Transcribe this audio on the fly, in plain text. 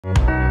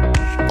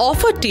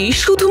অফারটি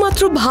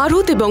শুধুমাত্র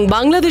ভারত এবং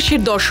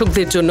বাংলাদেশের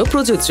দর্শকদের জন্য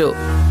প্রযোজ্য।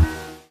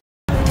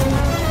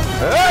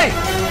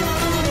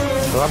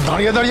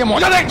 দাঁড়িয়ে দাঁড়িয়ে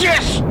মজা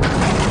দেখছিস?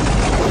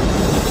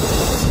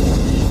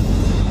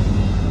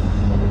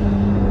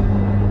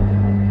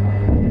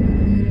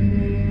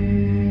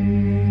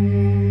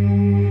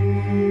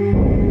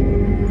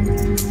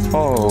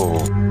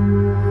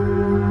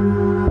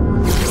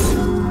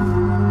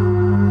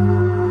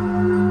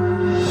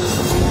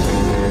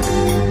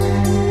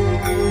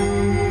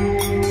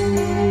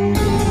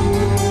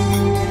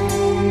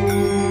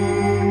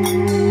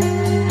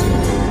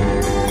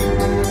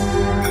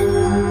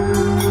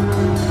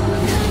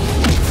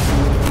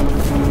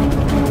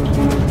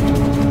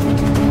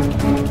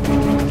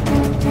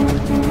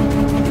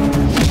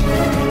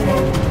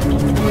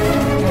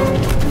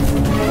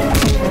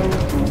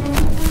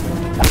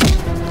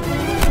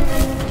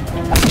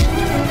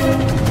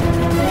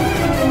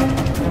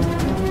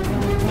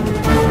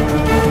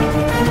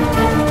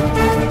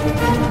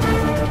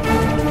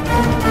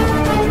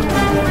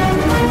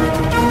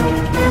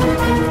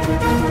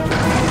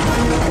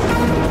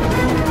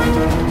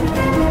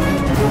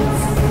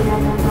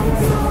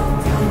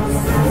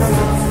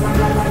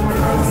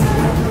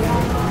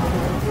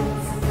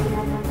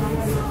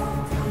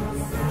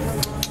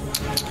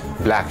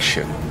 ব্ল্যাক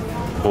শিপ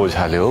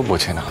বোঝালেও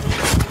বোঝে না।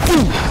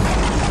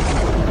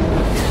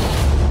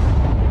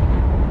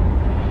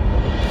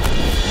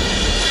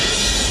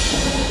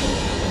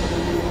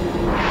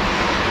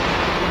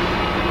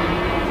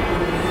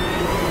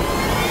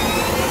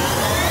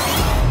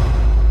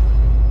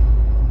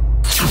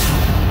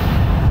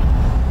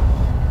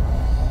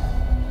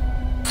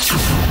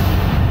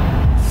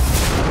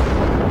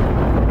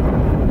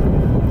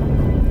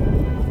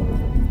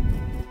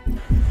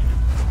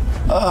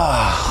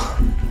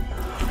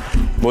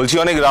 বলছি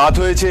অনেক রাত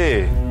হয়েছে,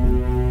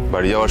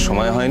 বাড়ি যাওয়ার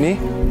সময় হয়নি।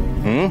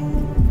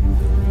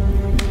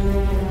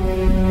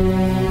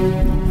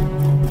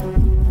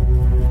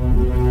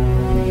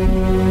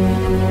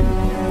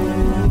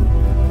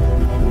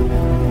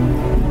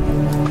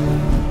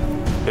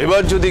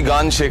 এবার যদি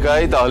গান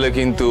শেখাই তাহলে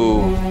কিন্তু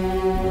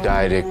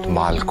ডাইরেক্ট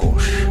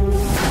মালকোষ।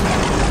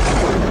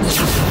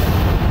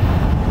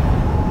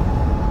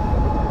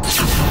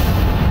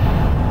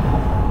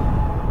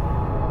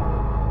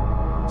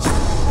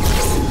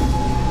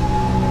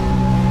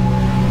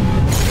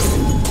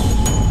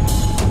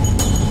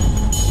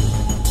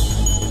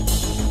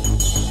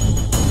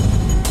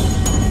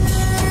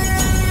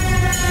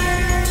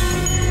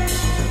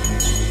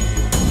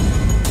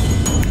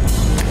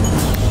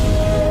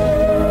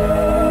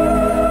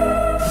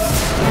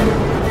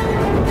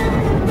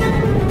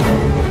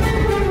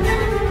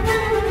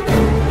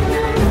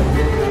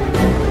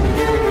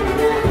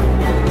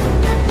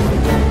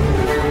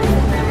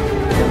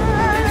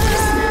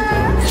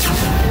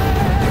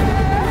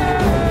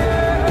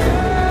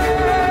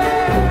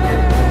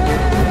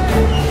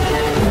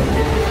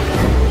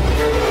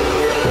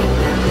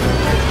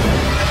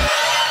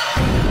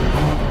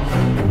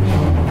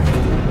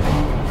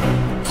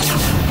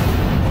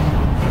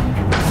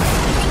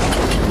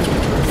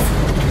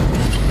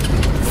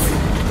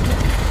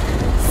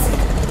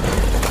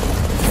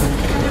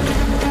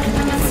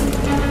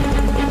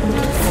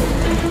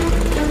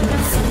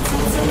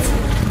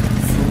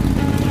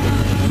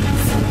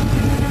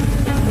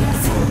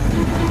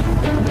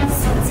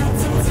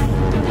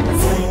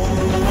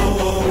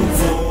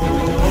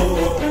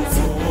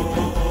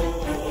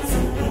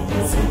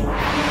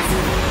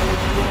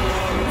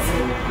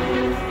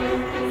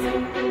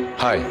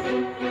 হাই,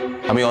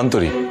 আমি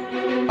অন্তরী।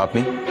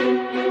 আপনি?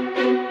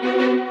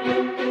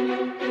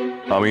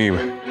 আমি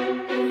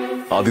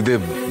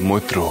আদিদেব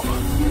মৈত্র।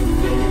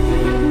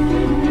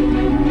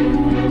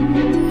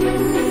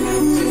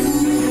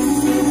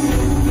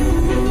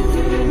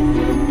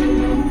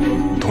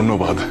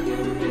 ধন্যবাদ।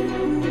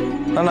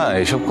 না না,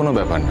 এসব কোনো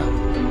ব্যাপার না।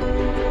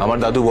 আমার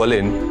দাদু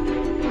বলেন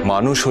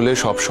মানুষ হলে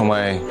সব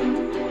সময়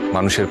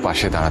মানুষের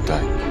পাশে দাঁড়াতে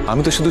হয়।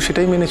 আমি তো শুধু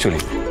সেটাই মেনে চলি।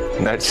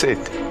 That's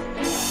it.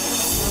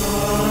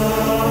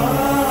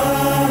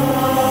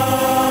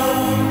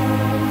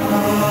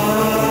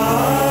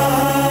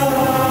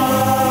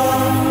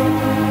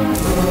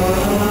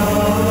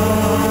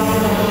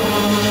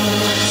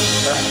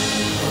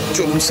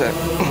 চলুন স্যার,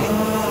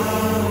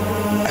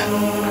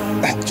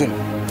 চলুন।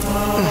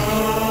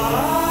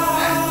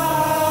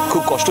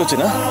 খুব কষ্ট হচ্ছে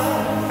না?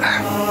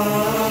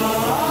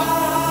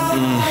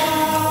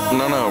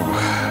 না না,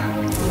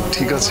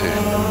 ঠিক আছে।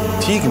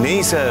 ঠিক নেই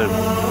স্যার,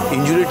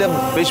 ইনজুরিটা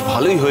বেশ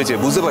ভালোই হয়েছে,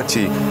 বুঝতে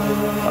পারছি।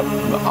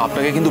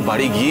 আপনাকে কিন্তু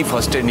বাড়ি গিয়েই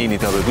ফার্স্ট এড নিয়ে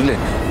নিতে হবে, বুঝলেন?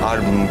 আর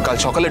কাল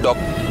সকালে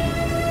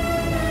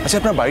আচ্ছা,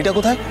 আপনার বাড়িটা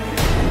কোথায়?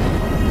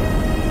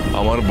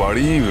 আমার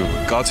বাড়ি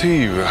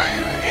কাছেই,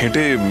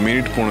 হেঁটে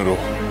মিনিট 15।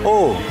 ও,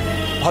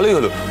 ভালোই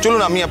হলো।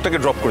 চলুন, আমি আপনাকে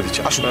ড্রপ করে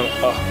দিচ্ছি, আসুন।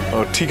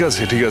 ঠিক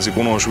আছে ঠিক আছে,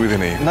 কোনো অসুবিধা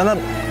নেই। না না,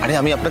 আরে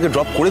আমি আপনাকে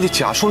ড্রপ করে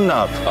দিচ্ছি, আসুন না।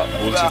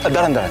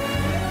 দাঁড়ান দাঁড়ান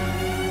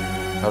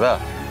দাদা,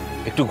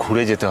 একটু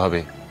ঘুরে যেতে হবে,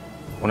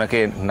 ওনাকে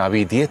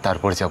নামিয়ে দিয়ে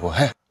তারপর যাব।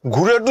 হ্যাঁ,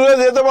 ঘুরে টুরে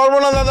যেতে পারবো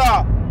না দাদা।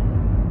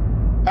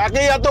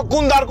 একেই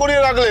এতক্ষণ দাঁড়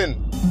করিয়ে রাখলেন?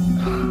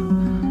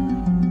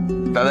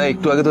 দাদা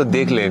একটু আগে তো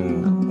দেখলেন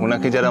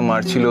ওনাকে যারা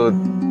মারছিল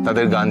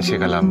তাদের গান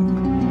শেখালাম,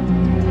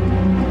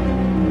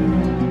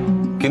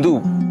 কিন্তু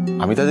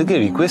আমি তাদেরকে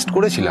রিকোয়েস্ট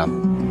করেছিলাম,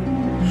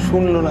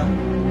 শুনলো না।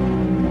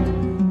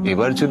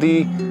 এবার যদি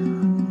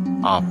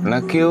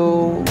আপনাকেও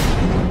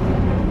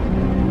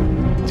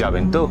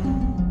যাবেন তো?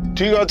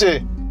 ঠিক আছে,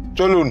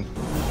 চলুন।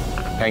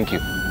 Thank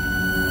you.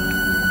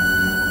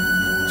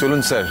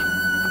 চলুন স্যার,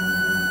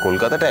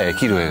 কলকাতাটা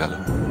একই রয়ে গেল,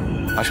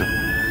 আসুন।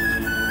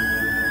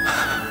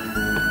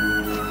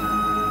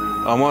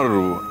 আমার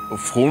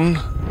ফোন?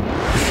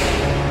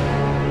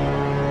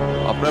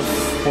 আপনার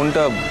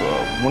ফোনটা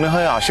মনে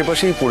হয়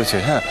আশেপাশেই পড়েছে।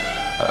 হ্যাঁ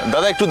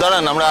দাদা একটু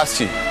দাঁড়ান, আমরা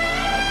আসছি।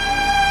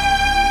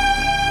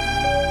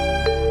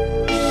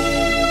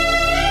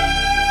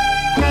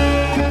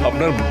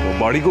 আপনার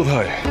বাড়ি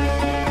কোথায়?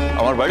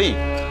 আমার বাড়ি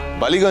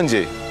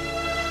বালিগঞ্জে।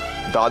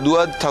 দাদু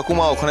আর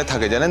ঠাকুমা ওখানে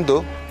থাকে জানেন তো।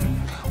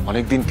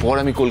 অনেকদিন পর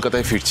আমি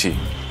কলকাতায় ফিরছি।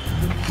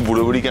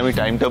 বুড়ো বুড়িকে আমি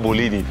টাইমটা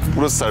বলিনি,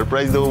 পুরো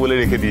সারপ্রাইজ দেবো বলে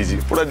রেখে দিয়েছি।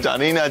 পুরো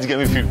জানেই না আজকে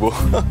আমি ফিরবো।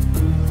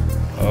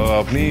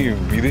 আপনি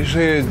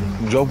বিদেশে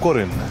জব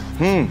করেন?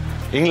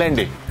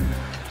 ইংল্যান্ডে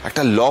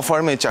একটা ল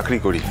ফার্মে চাকরি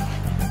করি।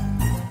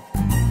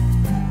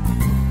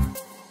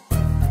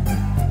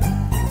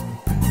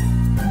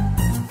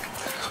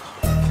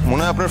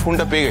 মনে হয় আপনার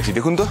ফোনটা পেয়ে গেছি,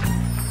 দেখুন তো।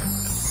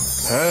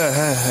 হ্যাঁ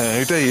হ্যাঁ হ্যাঁ,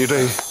 এটাই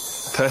এটাই।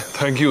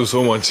 Thank you so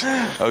much.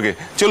 ওকে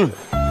চলুন।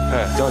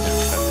 হ্যাঁ যাওয়া যাক।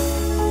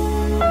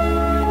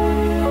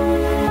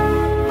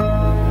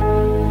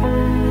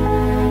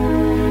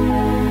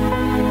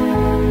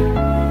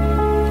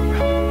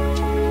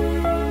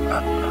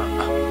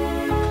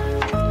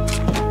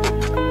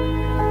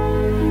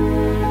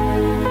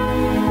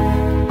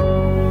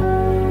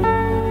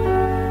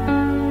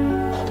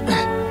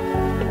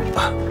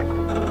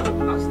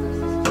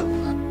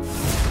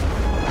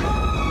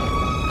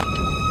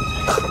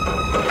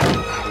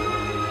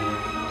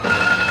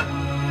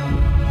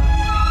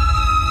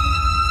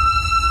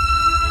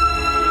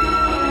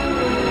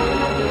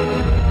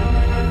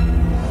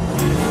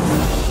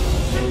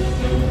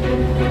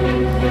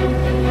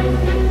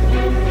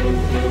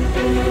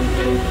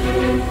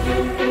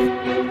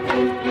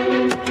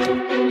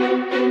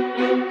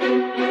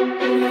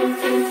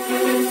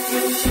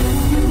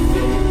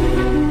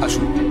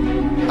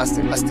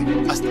 আস্তে আস্তে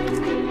আস্তে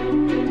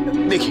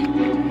দেখি,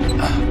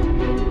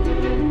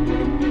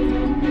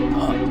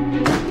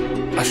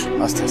 আসুন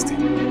আস্তে আস্তে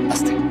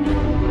আস্তে।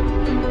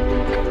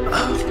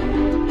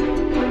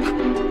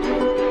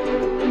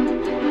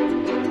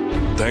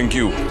 Thank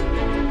you.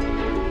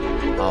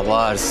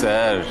 আবার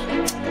স্যার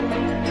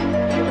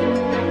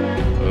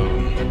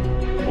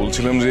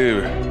বলছিলাম যে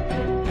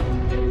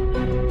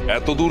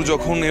এত দূর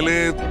যখন এলে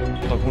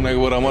তখন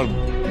একবার আমার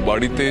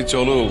বাড়িতে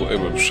চলো,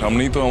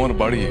 সামনেই তো আমার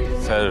বাড়ি।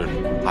 স্যার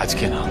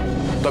আজকে না,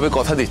 তবে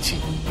কথা দিচ্ছি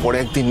পরে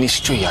একদিন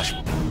নিশ্চয়ই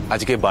আসবো।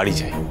 আজকে বাড়ি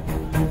যাই,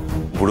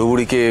 বুড়ো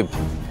বুড়িকে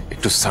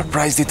একটু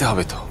সারপ্রাইজ দিতে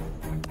হবে তো।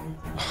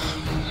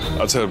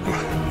 আচ্ছা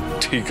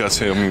ঠিক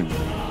আছে, আমি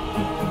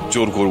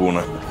জোর করব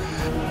না।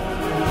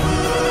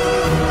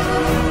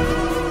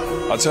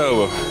 আচ্ছা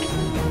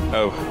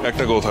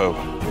একটা কথা,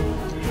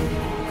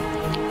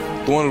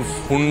 তোমার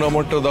ফোন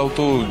নাম্বারটা দাও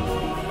তো,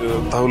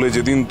 তাহলে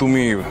যেদিন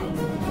তুমি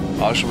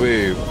আসবে।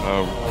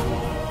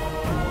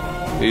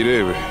 এই রে,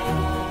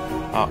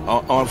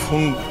 আমার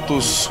ফোন তো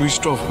সুইচ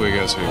অফ হয়ে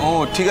গেছে। ও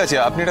ঠিক আছে,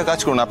 আপনি একটা কাজ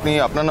করুন, আপনি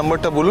আপনার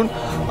নাম্বারটা বলুন,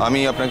 আমি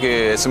আপনাকে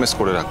SMS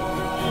করে রাখবো।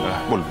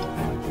 বলুন।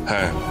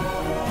 হ্যাঁ,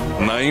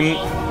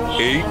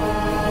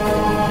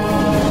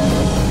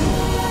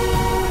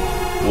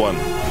 981।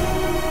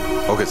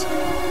 ওকে স্যার,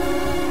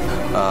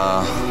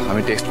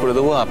 আমি টেক্সট করে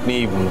দেবো, আপনি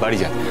বাড়ি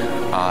যান।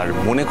 আর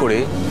মনে করে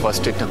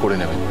ফার্স্ট এডটা করে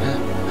নেবেন। হ্যাঁ,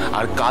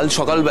 আর কাল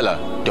সকালবেলা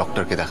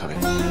ডক্টরকে দেখাবেন।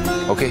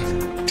 ওকে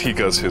ঠিক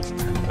আছে,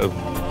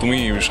 তুমি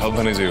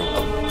সাবধানে যেও।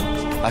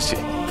 আসছি,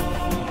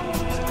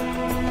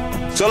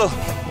 চলো।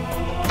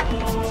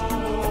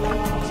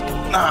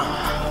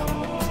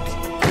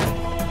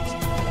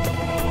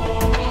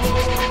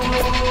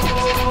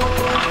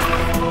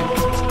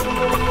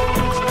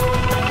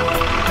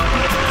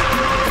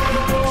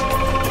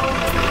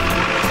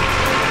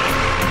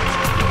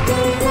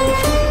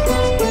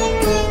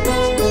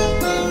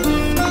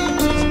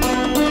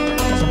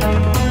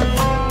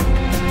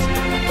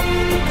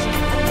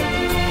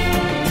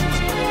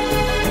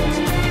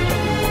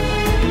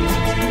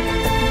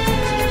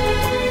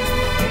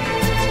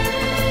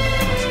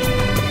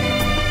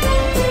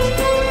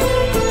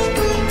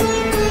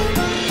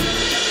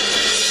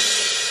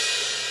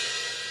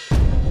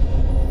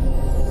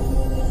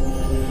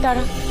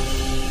 দাঁড়া,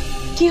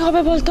 কি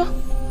হবে বলতো?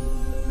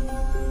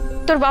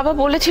 তোর বাবা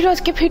বলেছিল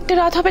আজকে ফিরতে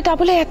রাত হবে, তা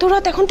বলে এত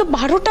রাত? এখন তো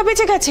 12টা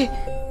বেজে গেছে।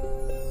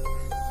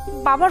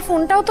 বাবার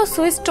ফোনটাও তো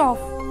সুইচ অফ।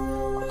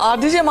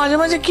 আদি যে মাঝে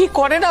মাঝে কি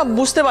করে না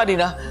বুঝতে পারি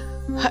না,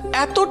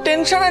 এত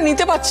টেনশন আর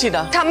নিতে পারছি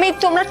না। ঠাম্মি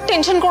তোমরা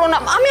টেনশন করো না,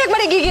 আমি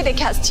একবার এগিয়ে গিয়ে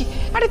দেখে আসছি।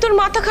 আরে তোর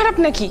মাথা খারাপ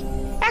নাকি?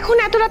 এখন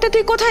এত রাতে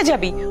তুই কোথায়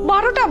যাবি?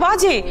 12টা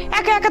বাজে,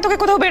 একা একা তোকে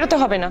কোথাও বেরোতে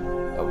হবে না।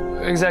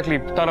 এক্স্যাক্টলি,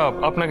 তারা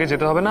আপনাকে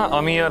যেতে হবে না,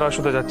 আমি আর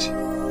আশুতে যাচ্ছি।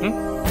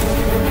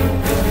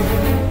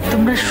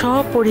 তোমরা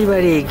সব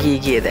পরিবারে এগিয়ে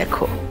গিয়ে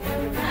দেখো,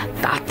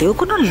 তাতেও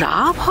কোনো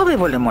লাভ হবে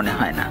বলে মনে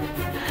হয় না।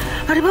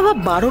 আরে বাবা,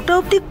 12টা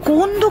অবধি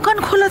কোন দোকান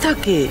খোলা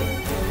থাকে?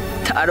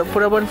 তার উপর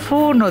আবার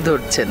ফোনও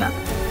ধরছে না।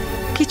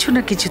 কিছু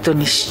না কিছু তো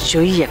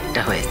নিশ্চয়ই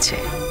একটা হয়েছে।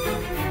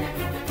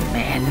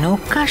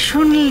 মেনকা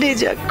শুনলে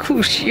যা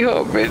খুশি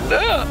হবে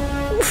না।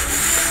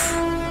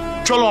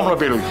 চলো আমরা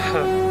বেরোই।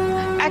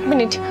 1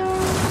 মিনিট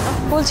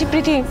বলছি,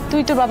 প্রীতি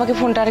তুই তোর বাবাকে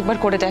ফোনটা আরেকবার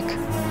করে দেখ।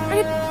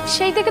 আরে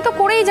সেই থেকে তো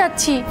করেই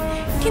যাচ্ছি,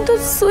 কিন্তু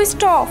সুইচ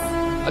অফ।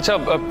 আচ্ছা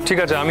ঠিক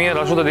আছে, আমি আর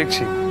আশুদা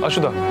দেখছি।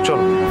 আশুদা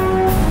চলো।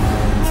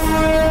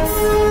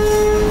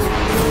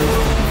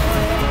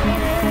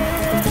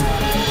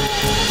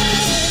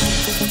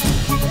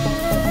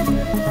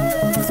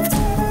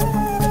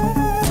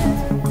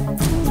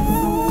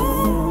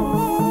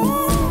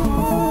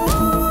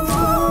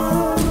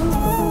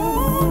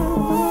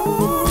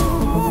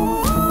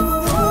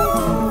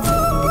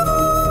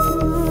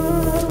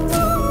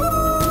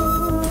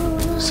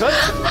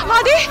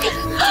 আরে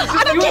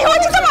আরে কি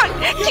হয়েছে তোমার?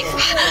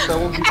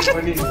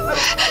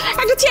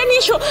 একটা চেয়ার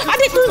নিয়ে এসো।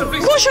 আরে একটু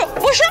বসো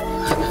বসো,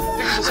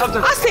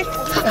 আস্তে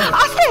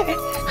আস্তে।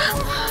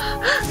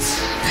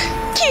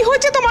 কি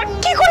হয়েছে তোমার?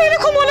 কি করে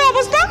এরকম হলো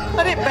অবস্থা?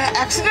 আরে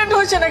অ্যাক্সিডেন্ট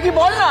হয়েছে নাকি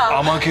বল না।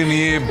 আমাকে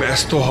নিয়ে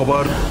ব্যস্ত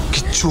হবার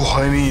কিচ্ছু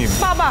হয়নি।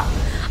 বাবা,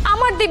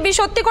 আমার দিব্যি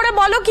সত্যি করে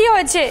বলো কি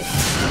হয়েছে?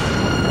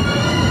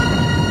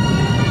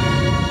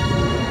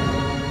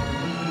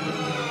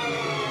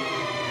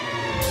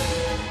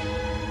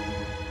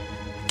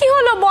 কি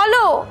হলো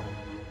বলো।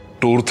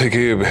 ট্যুর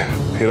থেকে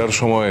ফেরার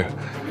সময়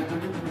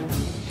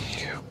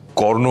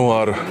কর্ণ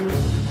আর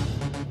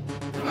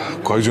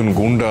কয়েকজন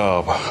গুন্ডা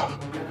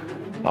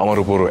আমার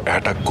উপর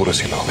অ্যাটাক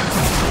করেছিল।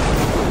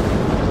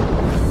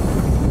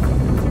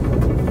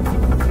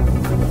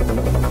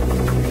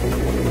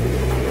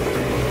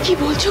 কি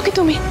বলছো কি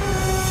তুমি?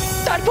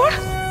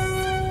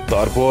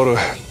 তারপর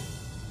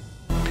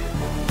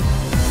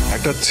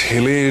একটা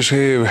ছেলে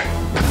এসে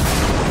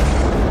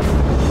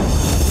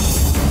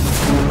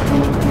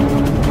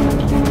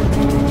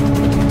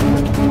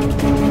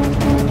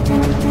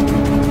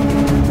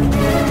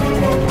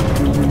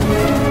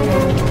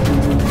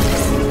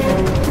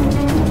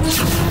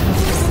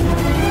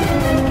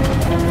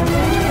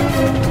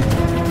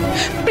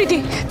প্রীতি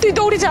তুই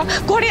দৌড়ে যা,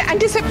 ঘরে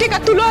অ্যান্টিসেপ্টিক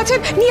আর তুলো আছে,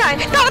 নিয়ে আয়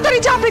তাড়াতাড়ি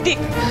যা। প্রীতি,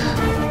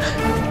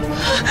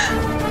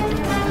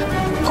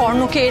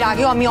 কর্ণকে এর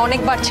আগেও আমি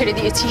অনেকবার ছেড়ে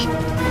দিয়েছি,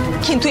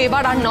 কিন্তু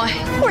এবার আর নয়।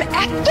 ওর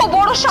এত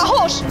বড়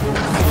সাহস!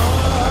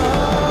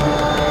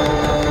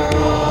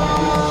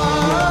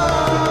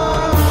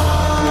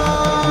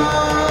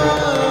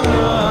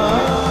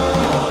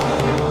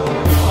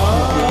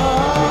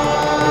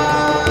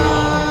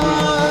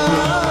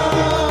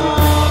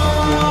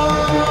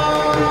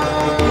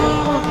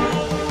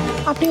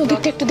 আপনি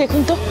ওদিকটা একটু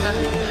দেখুন তো।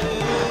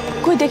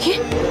 কই দেখি।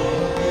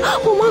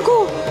 ও মা গো,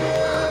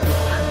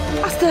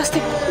 আস্তে আস্তে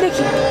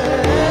দেখি।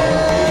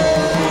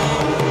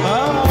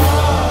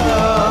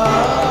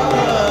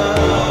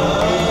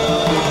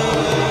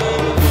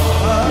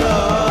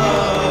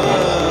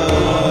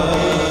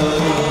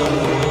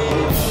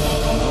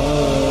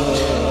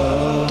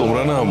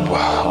 তোমরা না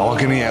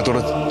আমাকে নিয়ে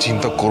এতটা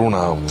চিন্তা করো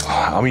না,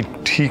 আমি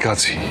ঠিক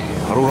আছি।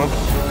 আর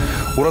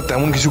ওরা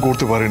তেমন কিছু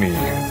করতে পারেনি।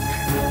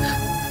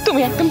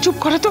 তুমি একদম চুপ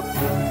করো তো।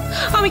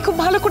 আমি খুব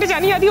ভালো করে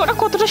জানি আদি ওরা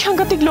কতটা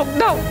সাংঘাতিক লোক।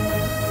 দাও,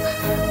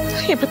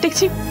 এবার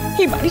দেখছি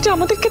এই বাড়িটা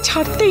আমাদেরকে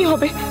ছাড়তেই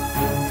হবে।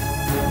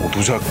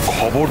 মধুজা,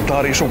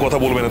 খবরদার এসব কথা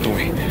বলবে না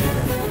তুমি।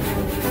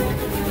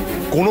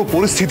 কোনো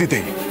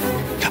পরিস্থিতিতেই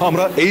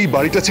আমরা এই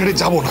বাড়িটা ছেড়ে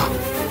যাব না,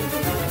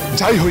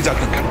 যাই হয়ে যাক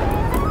না কেন।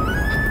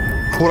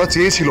 ওরা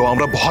চেয়েছিল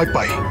আমরা ভয়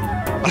পাই,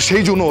 আর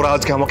সেই জন্য ওরা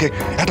আজকে আমাকে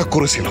অ্যাটাক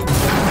করেছিল।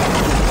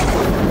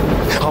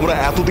 আমরা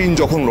এতদিন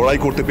যখন লড়াই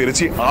করতে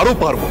পেরেছি, আরো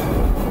পারবো।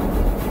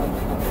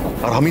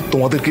 আর আমি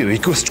তোমাদেরকে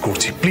রিকোয়েস্ট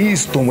করছি, প্লিজ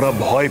তোমরা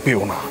ভয়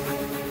পেও না।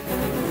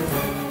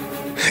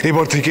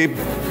 এবার থেকে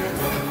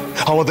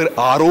আমাদের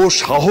আরো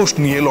সাহস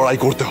নিয়ে লড়াই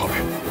করতে হবে।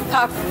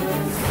 থাক,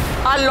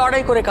 আর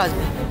লড়াই করে কাজ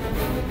নেই।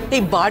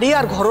 এই বাড়ি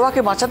আর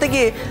ঘরোয়াকে বাঁচাতে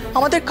গিয়ে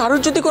আমাদের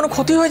কারোর যদি কোনো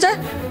ক্ষতি হয়ে যায়,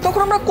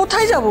 তখন আমরা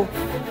কোথায় যাব?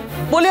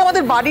 বলি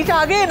আমাদের বাড়িটা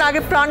আগে না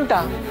আগে প্রাণটা?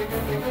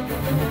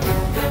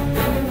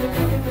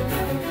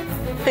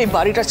 এই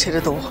বাড়িটা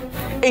ছেড়ে দেবো।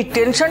 এই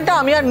টেনশনটা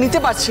আমি আর নিতে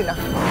পারছি না।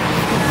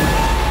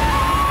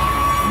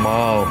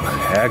 মা,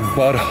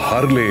 একবার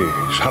হারলে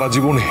সারা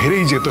জীবন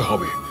হেরেই যেতে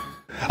হবে।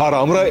 আর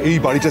আমরা এই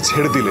বাড়িটা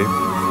ছেড়ে দিলে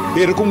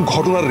এরকম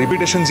ঘটনার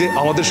রিপিটেশন যে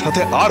আমাদের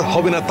সাথে আর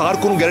হবে না, তার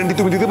কোনো গ্যারান্টি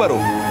তুমি দিতে পারো?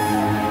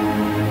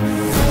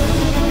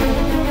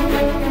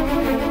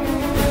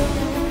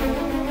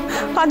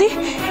 আদি,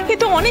 এ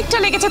তো অনেকটা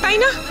লেগেছে, তাই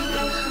না?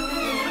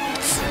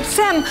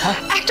 স্যাম,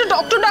 একটা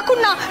ডক্টর ডাকুন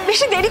না,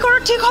 বেশি দেরি করা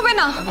ঠিক হবে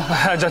না।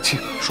 হ্যাঁ যাচ্ছি।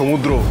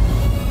 সমুদ্র,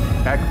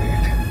 এক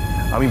মিনিট,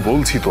 আমি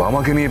বলছি তো,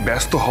 আমাকে নিয়ে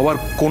ব্যস্ত হওয়ার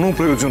কোনো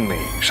প্রয়োজন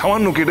নেই।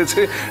 সামান্য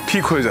কেটেছে,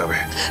 ঠিক হয়ে যাবে।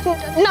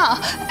 না,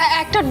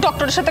 একটা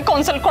ডক্টরের সাথে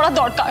কনসাল্ট করা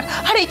দরকার।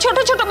 আর এই ছোট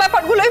ছোট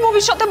ব্যাপারগুলোই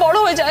ভবিষ্যতে বড়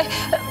হয়ে যায়।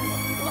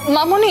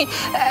 মামনি,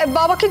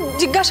 বাবাকে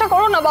জিজ্ঞাসা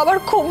করো না বাবার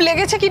খুব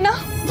লেগেছে কিনা।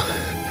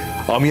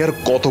 আমি আর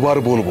কতবার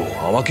বলবো,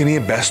 আমাকে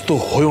নিয়ে ব্যস্ত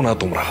হয়েও না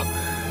তোমরা।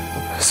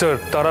 স্যার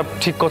তারা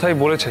ঠিক কথাই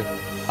বলেছে।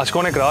 আজকে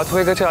অনেক রাত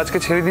হয়ে গেছে, আজকে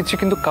ছেড়ে দিচ্ছি,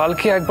 কিন্তু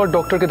কালকে একবার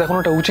ডক্টরকে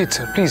দেখানোটা উচিত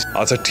স্যার, প্লিজ।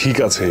 আচ্ছা ঠিক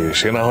আছে,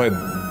 সে না হয়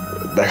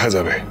দেখা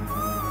যাবে।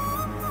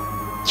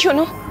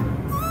 শোনো,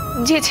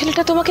 যে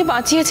ছেলেটা তোমাকে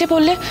বাঁচিয়েছে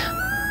বললে,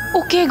 ও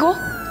কে গো?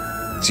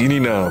 চিনি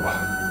না,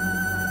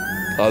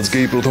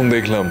 আজকেই প্রথম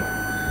দেখলাম।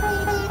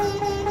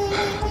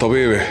 তবে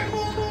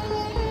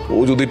ও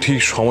যদি ঠিক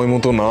সময়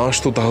মতো না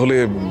আসতো তাহলে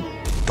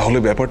তাহলে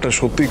ব্যাপারটা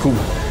সত্যি খুব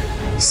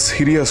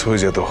সিরিয়াস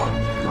হয়ে যেত।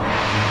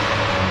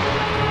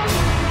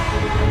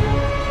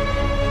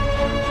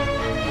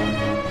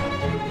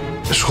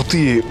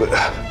 সত্যি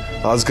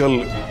আজকাল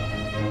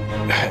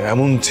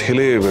এমন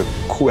ছেলে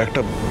খুব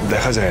একটা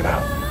দেখা যায় না।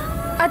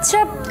 আচ্ছা,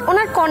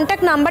 ওনার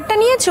কন্ট্যাক্ট নাম্বারটা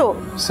নিয়েছো?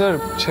 স্যার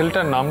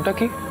ছেলেটার নামটা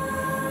কি?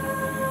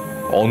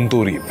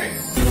 অন্তরীপ।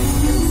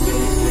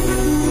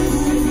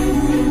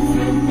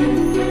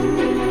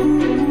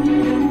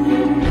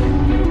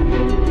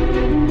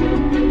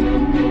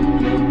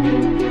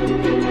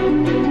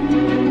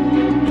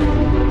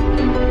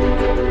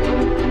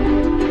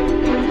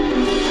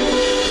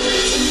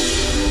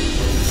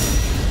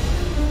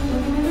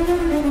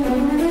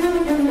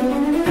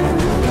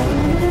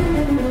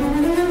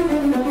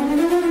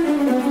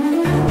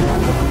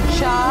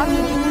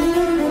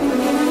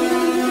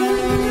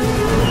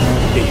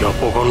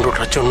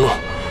 অপগণ্ডটার জন্য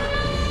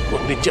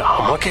মন্দির যে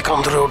আমাকে কান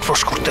ধরে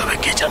উঠবোস করতে হবে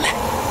কে জানে,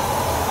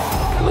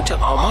 কেন যে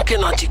আমাকে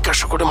না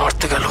জিজ্ঞাসা করে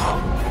মারতে গেল।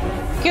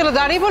 কি হলো,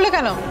 দাঁড়িয়ে বলে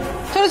কেন?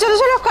 চলো চলো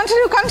চলো,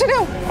 কন্টিনিউ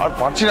কন্টিনিউ। আর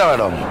পারছি না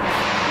ম্যাডাম।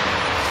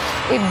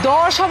 এই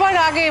 10 হবার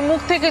আগে মুখ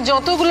থেকে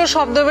যতগুলো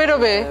শব্দ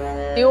বেরোবে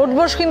এই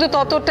উঠবোস কিন্তু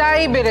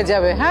ততটাই বেড়ে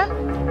যাবে। হ্যাঁ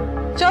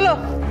চলো।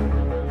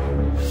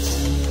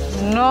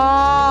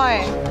 9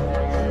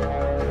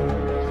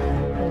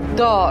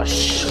 10।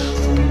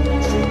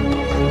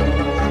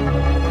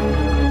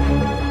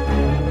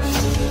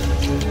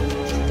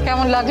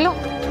 কেমন লাগলো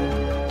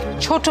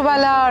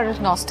ছোটবেলার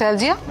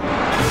নস্টালজিয়া?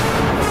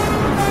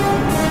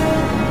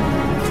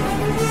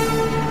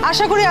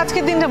 আশা করি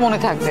আজকের দিনটা মনে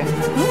থাকবে।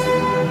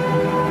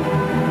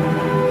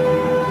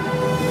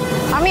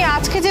 আমি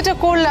আজকে যেটা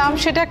করলাম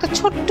সেটা একটা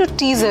ছোট্ট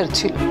টিজার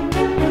ছিল।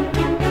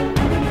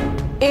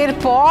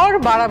 এরপর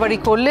বাড়াবাড়ি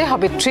করলে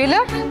হবে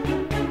ট্রেলার,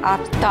 আর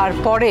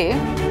তারপরে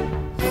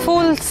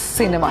ফুল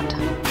সিনেমাটা।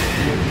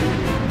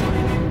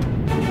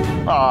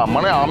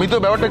 মানে আমি তো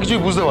ব্যাপারটা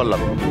কিছুই বুঝতে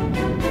পারলাম।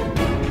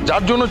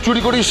 যার জন্য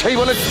চুরি করি সেই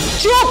বলে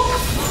চুপ!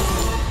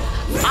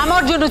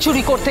 আমার জন্য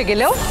চুরি করতে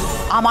গেলেও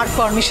আমার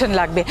পারমিশন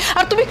লাগবে।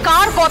 আর তুমি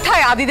কার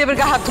কথায় আদিদেবের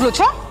গায়ে হাত তুলেছ?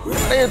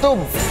 এ তো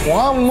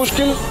মহা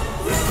মুশকিল।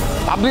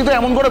 আপনি তো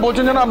এমন করে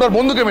বলছেন যেন আপনার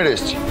বন্ধুকে মেরে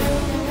এসেছি।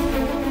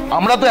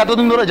 আমরা তো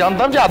এতদিন ধরে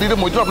জানতাম যে আদিদেব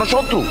মৈত্র আপনার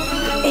শত্রু।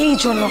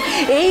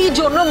 এই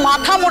জন্য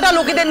মাথা মোটা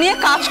লোকেদের নিয়ে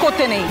কাজ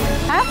করতে নেই।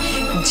 হ্যাঁ,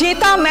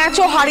 জেতা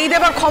ম্যাচও হারিয়ে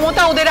দেবার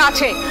ক্ষমতা ওদের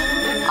আছে।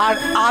 আর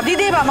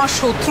আদিদেব আমার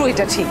শত্রু,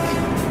 এটা ঠিক।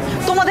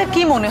 তোমাদের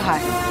কি মনে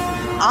হয়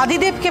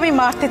আদিদেবকে আমি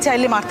মারতে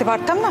চাইলে মারতে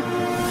পারতাম না?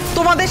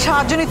 তোমাদের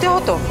সাহায্য নিতে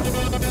হতো?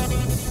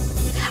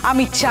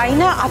 আমি চাই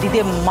না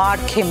আদিদেব মার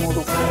খেয়ে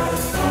মরুক।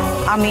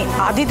 আমি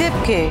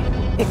আদিদেবকে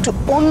একটু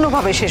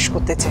অন্যভাবে শেষ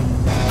করতে চাই।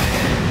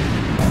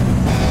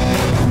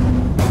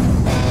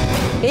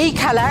 এই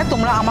খেলায়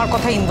তোমরা আমার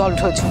কথা ইনভলভ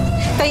হয়েছো,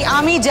 তাই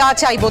আমি যা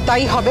চাইবো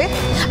তাই হবে,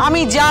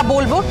 আমি যা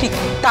বলবো ঠিক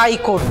তাই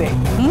করবে।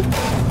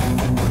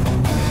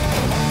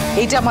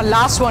 এইটা আমার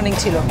লাস্ট ওয়ার্নিং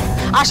ছিল।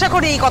 আশা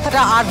করি এই কথাটা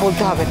আর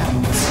বলতে হবে না।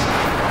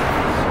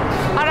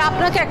 আর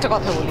আপনাকে একটা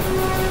কথা বলি,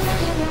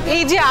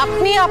 এই যে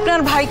আপনি আপনার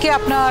ভাইকে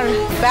আপনার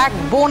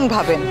ব্যাকবোন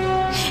ভাবেন,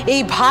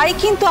 এই ভাই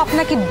কিন্তু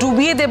আপনাকে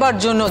ডুবিয়ে দেবার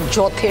জন্য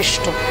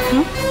যথেষ্ট।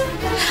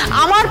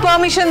 আমার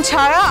পারমিশন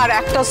ছাড়া আর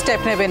একটা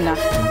স্টেপ নেবেন না,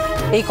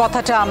 এই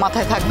কথাটা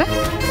মাথায় থাকবে।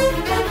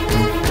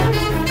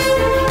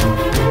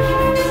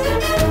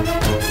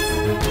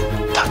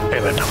 থাকবে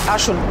ম্যাডাম।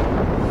 আসুন।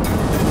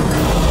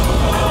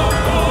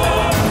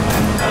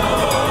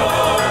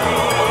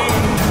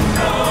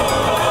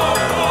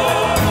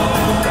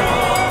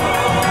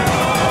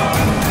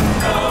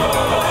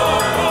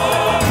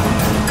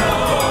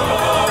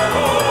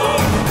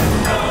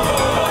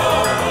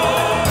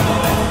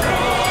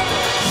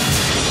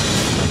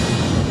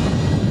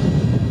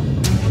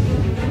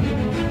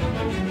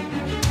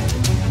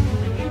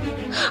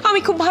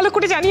 আমি খুব ভালো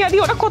করে জানি আদি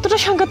ওরা কতটা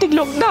সাংঘাতিক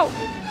লোক। দাও,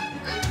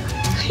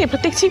 এবার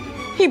দেখছি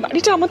এই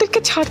বাড়িটা আমাদেরকে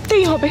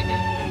ছাড়তেই হবে।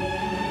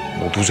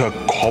 মধুজা,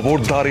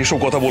 খবরদার এসব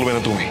কথা বলবে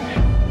না তুমি।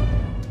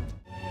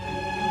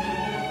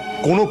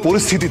 কোনো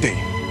পরিস্থিতিতেই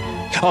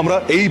আমরা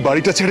এই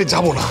বাড়িটা ছেড়ে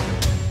যাব না,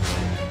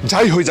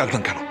 যাই হয়ে যাক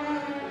না কেন।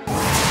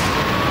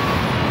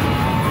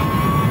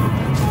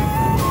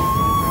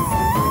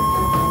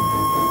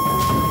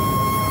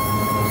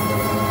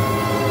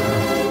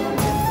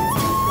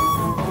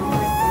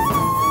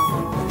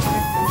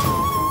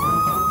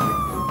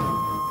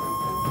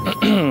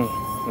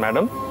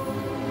 ম্যাডাম,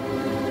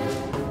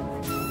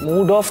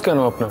 মুড অফ কেন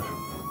আপনার?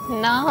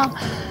 না,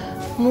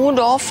 মুড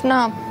অফ না,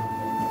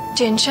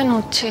 টেনশন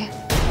হচ্ছে।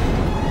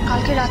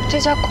 কালকে রাত্রে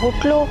যা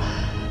ঘটলো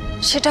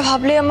সেটা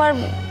ভাবলে আমার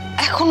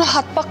এখনো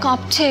হাত পা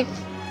কাঁপছে।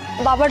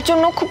 বাবার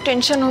জন্য খুব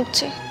টেনশন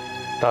হচ্ছে।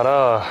 তারা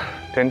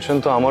টেনশন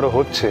তো আমারও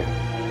হচ্ছে,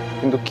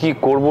 কিন্তু কি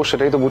করব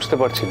সেটাই তো বুঝতে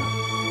পারছি না।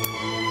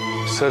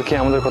 স্যার কি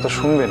আমাদের কথা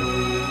শুনবেন?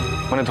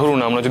 মানে ধরুন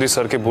আমরা যদি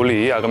স্যারকে বলি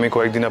আগামী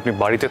কয়েকদিন আপনি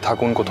বাড়িতে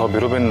থাকুন, কোথাও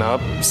বেরোবেন না,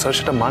 স্যার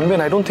সেটা মানবেন?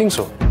 I don't think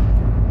so.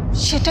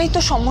 সেটাই তো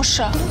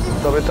সমস্যা।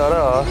 তবে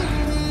তারা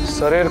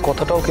স্যারের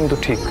কথাটাও কিন্তু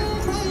ঠিক।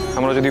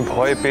 আমরা যদি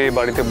ভয় পেয়ে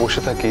বাড়িতে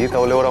বসে থাকি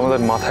তাহলে ওরা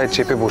আমাদের মাথায়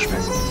চেপে বসবে।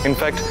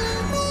 ইনফ্যাক্ট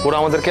ওরা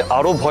আমাদেরকে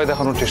আরো ভয়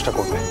দেখানোর চেষ্টা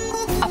করবে।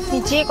 আপনি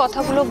যে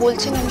কথাগুলো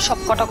বলছেন আমি সব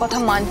কটা কথা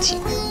মানছি,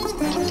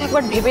 কিন্তু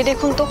একবার ভেবে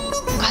দেখুন তো,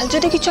 কাল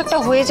যদি কিছু একটা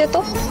হয়ে যেত,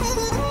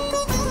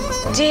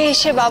 যে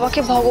এসে বাবাকে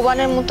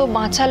ভগবানের মতো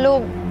বাঁচালো,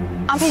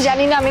 আমি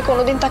জানি না আমি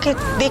কোনোদিন তাকে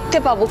দেখতে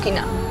পাবো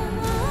কিনা,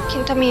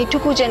 কিন্তু আমি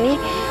এটুকু জানি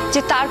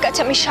যে তার কাছে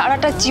আমি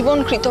সারাটা জীবন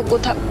কৃতজ্ঞ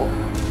থাকবো।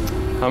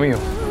 আমিও।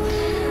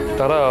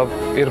 তারা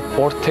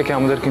এরপর থেকে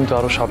আমাদের কিন্তু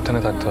আরো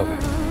সাবধানে থাকতে হবে।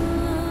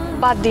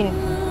 বাদ দিন,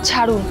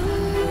 ছাড়ুন,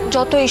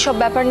 যত এইসব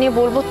ব্যাপার নিয়ে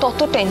বলবো তত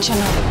টেনশন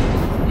হবে।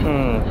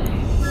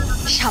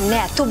 সামনে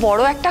এত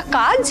বড় একটা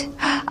কাজ,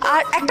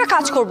 আর একটা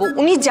কাজ করব,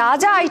 উনি যা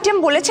যা আইটেম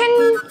বলেছেন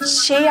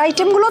সেই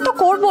আইটেমগুলো তো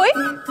করবই,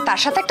 তার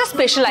সাথে একটা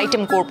স্পেশাল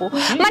আইটেম করব,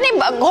 মানে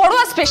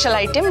ঘরোয়া স্পেশাল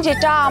আইটেম,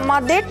 যেটা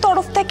আমাদের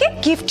তরফ থেকে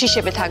গিফট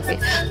হিসেবে থাকবে।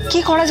 কি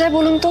করা যায়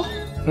বলুন তো?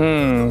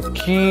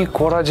 কি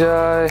করা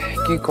যায়,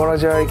 কি করা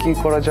যায়, কি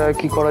করা যায়,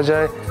 কি করা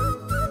যায়?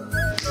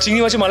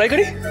 চিংড়ি মাছের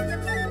মালাইকারি?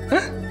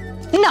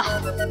 না,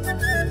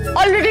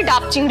 অলরেডি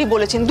ডাব চিংড়ি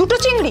বলেছেন, দুটো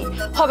চিংড়ি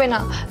হবে না।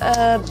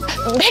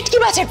 ভেটকি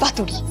মাছের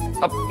পাতুরি?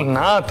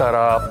 না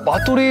তারা,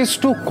 পাতুরি ইজ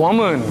টু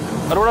কমন,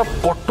 আর ওরা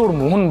কট্টর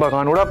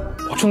মোহনবাগান, ওরা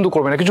পছন্দ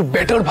করবে না। কিছু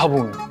বেটার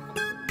ভাবুন,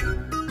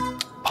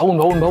 ভাবুন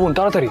ভাবুন ভাবুন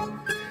তাড়াতাড়ি।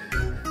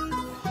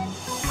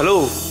 হ্যালো,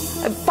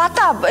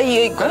 পাতা,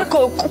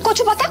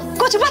 কচু পাতা,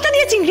 কচু পাতা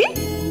দিয়ে চিংড়ি?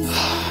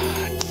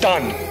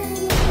 টান।